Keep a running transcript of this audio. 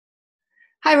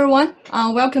Hi everyone,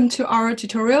 welcome to our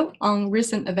tutorial on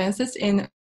recent advances in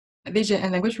vision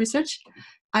and language research.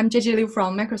 I'm JJ Liu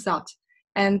from Microsoft,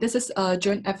 and this is a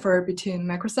joint effort between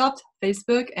Microsoft,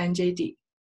 Facebook, and JD.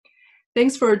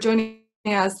 Thanks for joining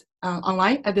us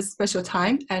online at this special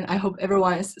time, and I hope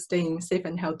everyone is staying safe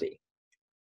and healthy.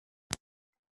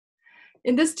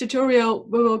 In this tutorial,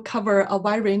 we will cover a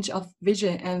wide range of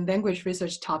vision and language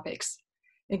research topics,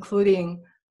 including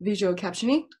visual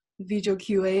captioning, visual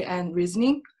QA and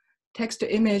reasoning,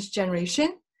 text-to-image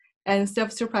generation, and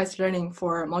self-supervised learning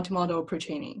for multimodal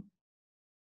pre-training.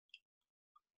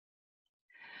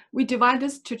 We divide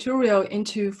this tutorial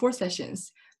into 4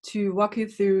 sessions to walk you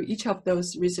through each of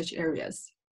those research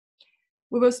areas.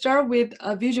 We will start with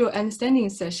a visual understanding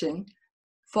session,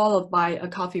 followed by a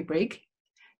coffee break.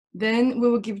 Then we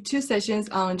will give 2 sessions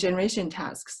on generation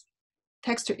tasks,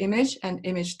 text-to-image and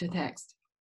image-to-text.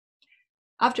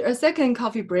 After a second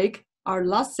coffee break, our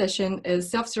last session is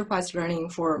self-supervised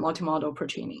learning for multimodal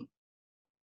pre-training.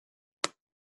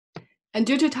 And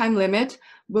due to time limit,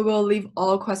 we will leave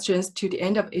all questions to the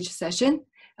end of each session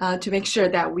to make sure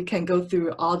that we can go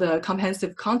through all the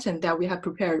comprehensive content that we have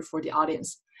prepared for the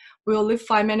audience. We will leave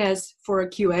 5 minutes for a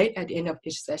QA at the end of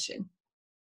each session.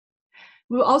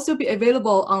 We will also be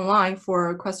available online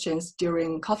for questions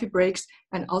during coffee breaks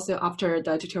and also after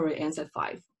the tutorial ends at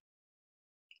 5.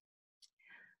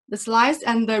 The slides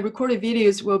and the recorded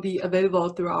videos will be available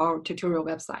through our tutorial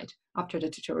website after the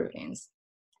tutorial ends.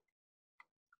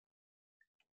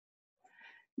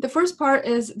 The first part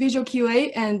is visual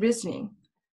QA and reasoning.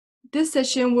 This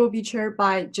session will be chaired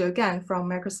by Zhe Gan from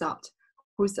Microsoft,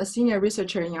 who is a senior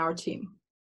researcher in our team.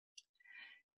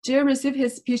 Zhe received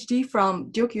his PhD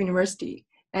from Duke University,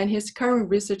 and his current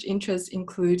research interests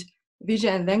include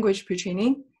vision and language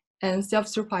pre-training and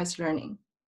self-supervised learning.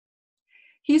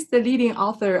 He's the leading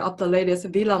author of the latest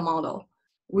VILA model,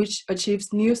 which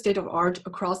achieves new state-of-art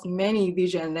across many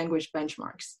vision and language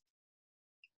benchmarks.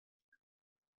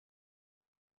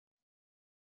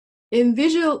 In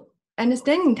visual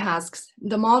understanding tasks,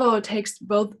 the model takes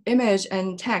both image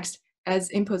and text as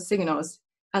input signals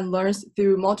and learns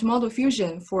through multimodal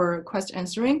fusion for question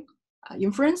answering,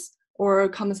 inference, or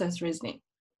common sense reasoning.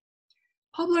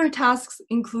 Popular tasks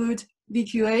include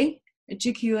VQA,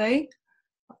 GQA,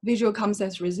 visual common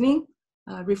sense reasoning,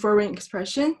 referring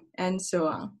expression, and so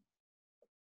on.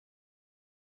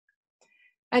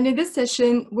 And in this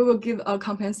session, we will give a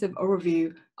comprehensive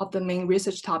overview of the main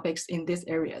research topics in these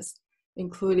areas,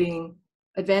 including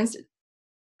advanced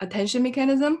attention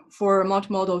mechanism for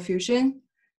multimodal fusion,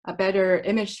 a better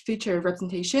image feature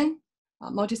representation,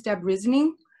 multi-step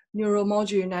reasoning, neural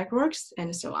module networks,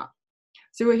 and so on.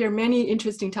 So we'll hear many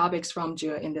interesting topics from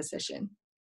Zhe in this session.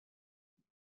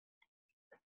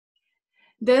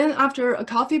 Then after a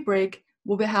coffee break,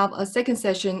 we will have a second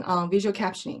session on visual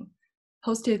captioning,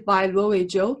 hosted by Luowei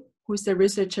Zhou, who is a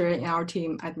researcher in our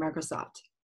team at Microsoft.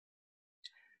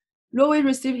 Luowei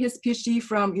received his PhD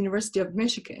from University of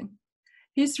Michigan.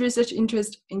 His research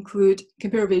interests include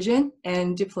computer vision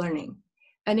and deep learning,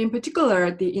 and in particular,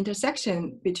 the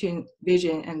intersection between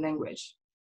vision and language.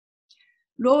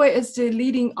 Luowei is the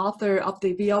leading author of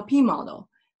the VLP model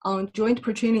on joint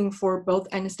pre-training for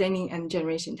both understanding and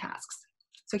generation tasks.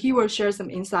 So he will share some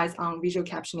insights on visual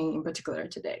captioning in particular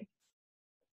today.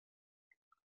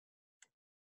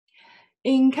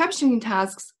 In captioning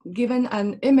tasks, given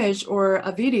an image or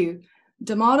a video,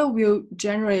 the model will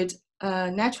generate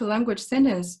a natural language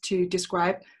sentence to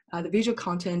describe the visual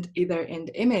content either in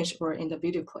the image or in the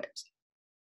video clips.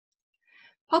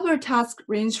 Popular tasks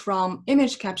range from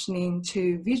image captioning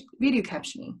to video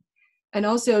captioning, and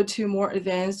also to more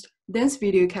advanced dense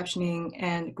video captioning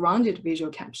and grounded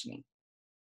visual captioning.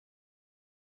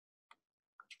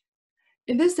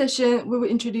 In this session, we will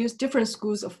introduce different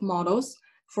schools of models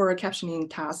for captioning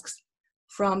tasks,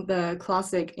 from the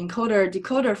classic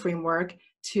encoder-decoder framework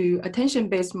to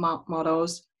attention-based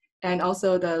models, and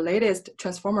also the latest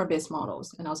transformer-based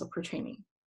models, and also pre-training.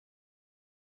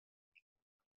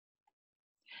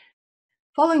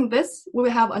 Following this, we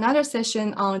will have another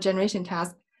session on generation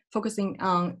tasks focusing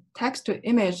on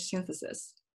text-to-image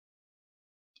synthesis.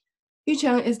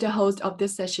 Yucheng is the host of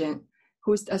this session,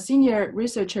 who is a senior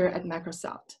researcher at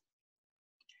Microsoft.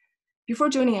 Before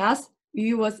joining us,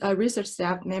 Yu was a research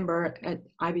staff member at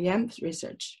IBM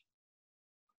Research.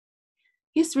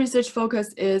 His research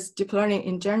focus is deep learning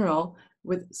in general,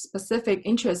 with specific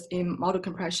interest in model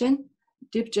compression,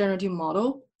 deep generative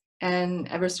model, and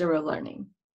adversarial learning.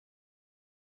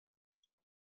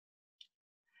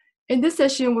 In this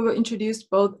session, we will introduce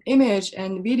both image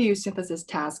and video synthesis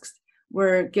tasks,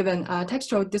 where given a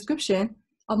textual description,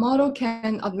 a model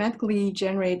can automatically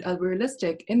generate a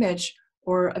realistic image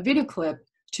or a video clip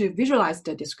to visualize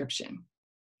the description.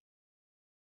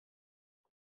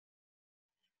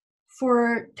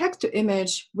 For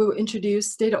text-to-image, we will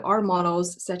introduce state-of-art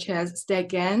models such as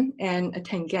StatGAN and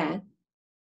TanGAN.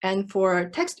 And for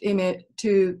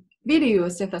text-to-video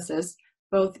synthesis,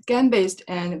 both GAN-based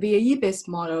and VAE-based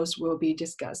models will be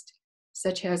discussed,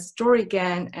 such as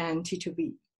StoryGAN and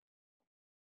T2V.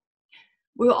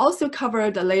 We will also cover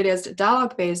the latest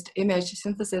dialogue-based image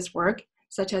synthesis work,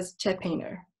 such as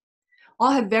ChatPainter.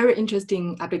 All have very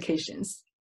interesting applications.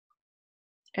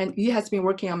 And Yu has been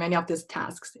working on many of these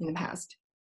tasks in the past.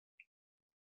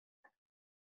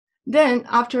 Then,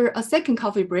 after a second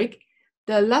coffee break,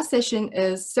 the last session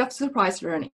is self-supervised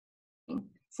learning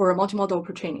for multimodal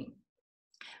pre-training.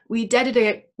 We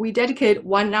dedicate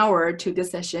 1 hour to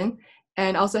this session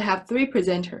and also have 3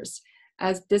 presenters,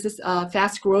 as this is a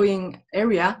fast-growing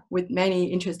area with many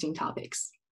interesting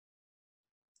topics.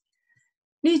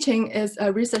 Li Qing is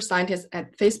a research scientist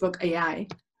at Facebook AI.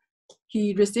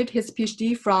 He received his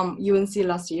PhD from UNC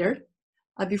last year.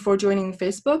 Before joining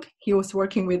Facebook, he was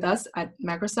working with us at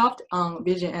Microsoft on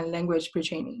vision and language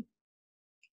pre-training.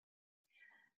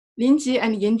 Lin Ji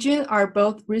and Yanjun are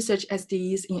both research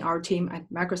SDEs in our team at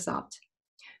Microsoft,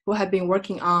 who have been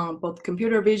working on both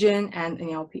computer vision and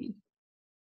NLP.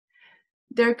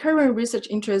 Their current research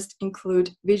interests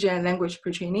include vision and language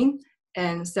pre-training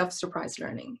and self-supervised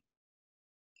learning.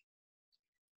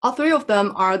 All 3 of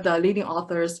them are the leading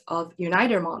authors of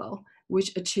Uniter model,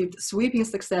 which achieved sweeping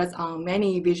success on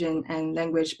many vision and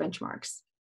language benchmarks.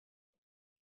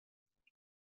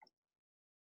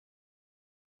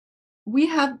 We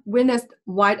have witnessed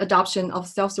wide adoption of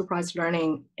self-supervised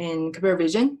learning in computer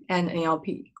vision and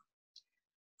NLP.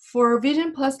 For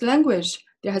vision plus language,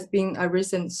 there has been a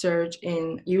recent surge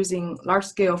in using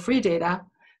large-scale free data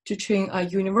to train a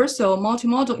universal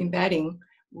multimodal embedding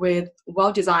with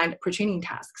well-designed pre-training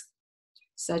tasks,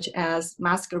 such as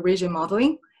mask region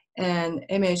modeling and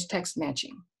image text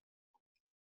matching.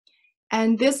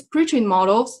 And these pre-trained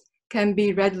models can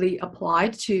be readily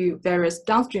applied to various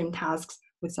downstream tasks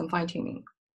with some fine-tuning,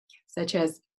 such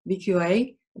as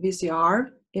VQA,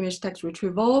 VCR, image text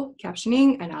retrieval,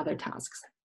 captioning, and other tasks.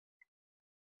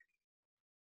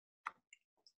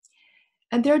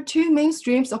 And there are 2 main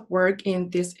streams of work in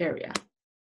this area: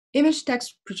 image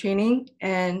text pre-training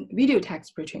and video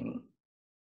text pre-training.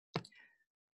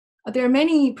 There are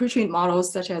many pre-trained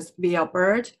models such as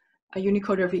VLBird,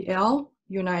 Unicoder VL,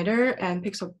 Uniter, and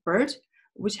PixelBird,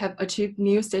 which have achieved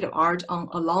new state-of-art on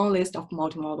a long list of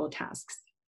multimodal tasks.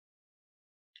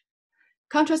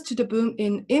 Contrast to the boom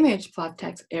in image plus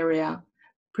text area,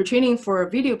 pre-training for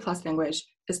video plus language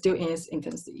is still in its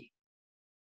infancy.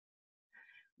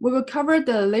 We will cover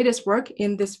the latest work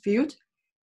in this field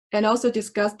and also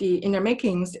discuss the inner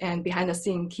makings and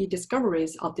behind-the-scenes key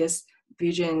discoveries of these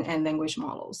vision and language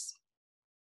models.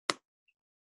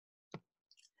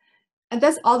 And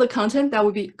that's all the content that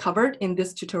will be covered in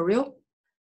this tutorial.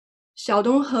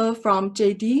 Xiaodong He from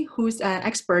JD, who's an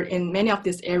expert in many of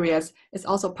these areas, is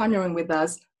also partnering with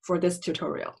us for this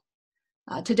tutorial.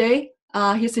 Today,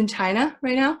 he's in China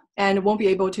right now and won't be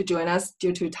able to join us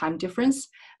due to time difference,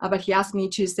 but he asked me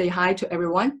to say hi to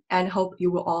everyone and hope you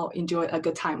will all enjoy a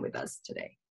good time with us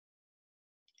today.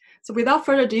 So without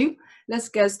further ado, let's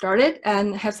get started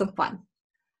and have some fun.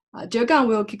 Zhegang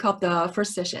will kick off the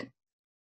first session.